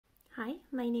Hi,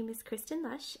 my name is Kristen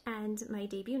Loesch, and my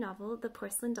debut novel, The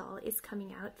Porcelain Doll, is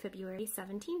coming out February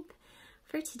 17th.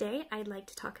 For today, I'd like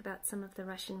to talk about some of the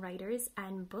Russian writers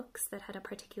and books that had a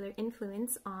particular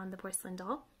influence on The Porcelain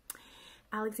Doll.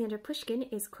 Alexander Pushkin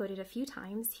is quoted a few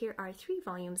times. Here are 3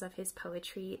 volumes of his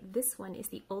poetry. This one is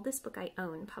the oldest book I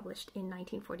own, published in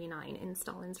 1949 in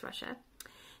Stalin's Russia.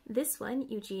 This one,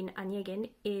 Eugene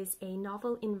Onegin, is a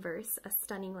novel in verse, a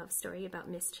stunning love story about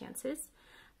mischances.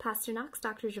 Pasternak's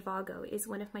Dr. Zhivago is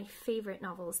one of my favorite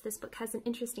novels. This book has an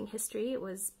interesting history.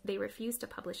 They refused to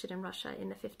publish it in Russia in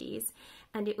the 50s,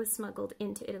 and it was smuggled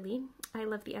into Italy. I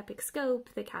love the epic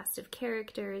scope, the cast of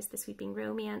characters, the sweeping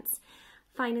romance.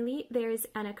 Finally, there's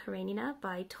Anna Karenina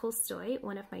by Tolstoy,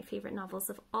 one of my favorite novels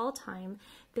of all time.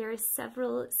 There are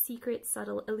several secret,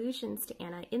 subtle allusions to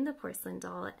Anna in The Porcelain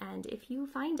Doll, and if you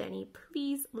find any,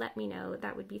 please let me know.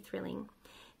 That would be thrilling.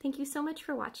 Thank you so much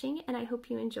for watching, and I hope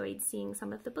you enjoyed seeing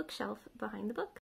some of the bookshelf behind the book.